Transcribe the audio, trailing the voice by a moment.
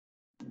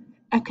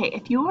Okay,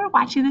 if you are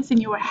watching this and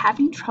you are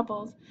having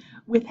troubles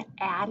with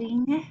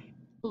adding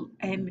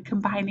and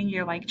combining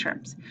your like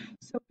terms.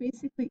 So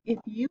basically, if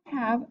you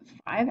have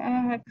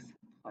 5x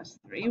plus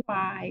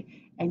 3y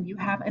and you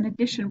have an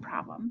addition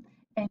problem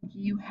and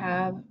you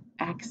have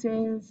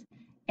x's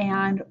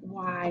and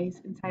y's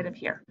inside of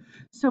here.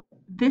 So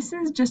this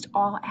is just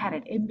all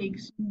added. It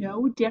makes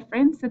no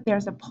difference that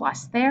there's a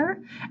plus there.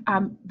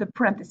 The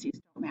parentheses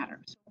don't matter.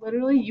 So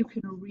literally, you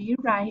can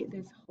rewrite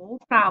this whole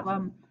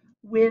problem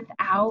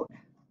without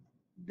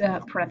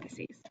the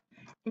parentheses.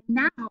 And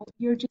now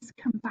you're just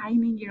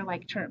combining your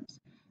like terms.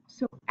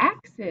 So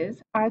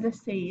x's are the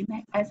same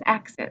as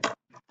x's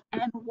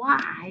and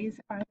y's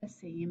are the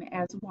same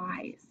as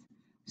y's.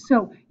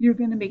 So you're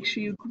going to make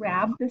sure you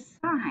grab the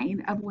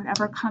sign of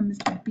whatever comes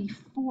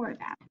before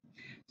them.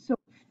 So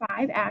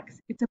 5x,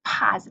 it's a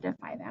positive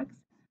 5x,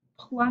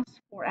 plus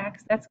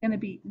 4x, that's going to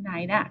be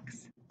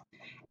 9x.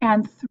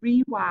 And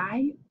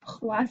 3y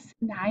plus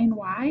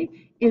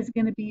 9y is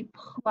going to be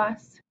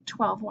plus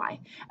 12y.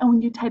 And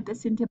when you type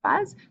this into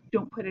Buzz,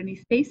 don't put any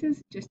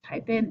spaces, just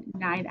type in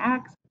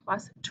 9x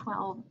plus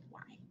 12y.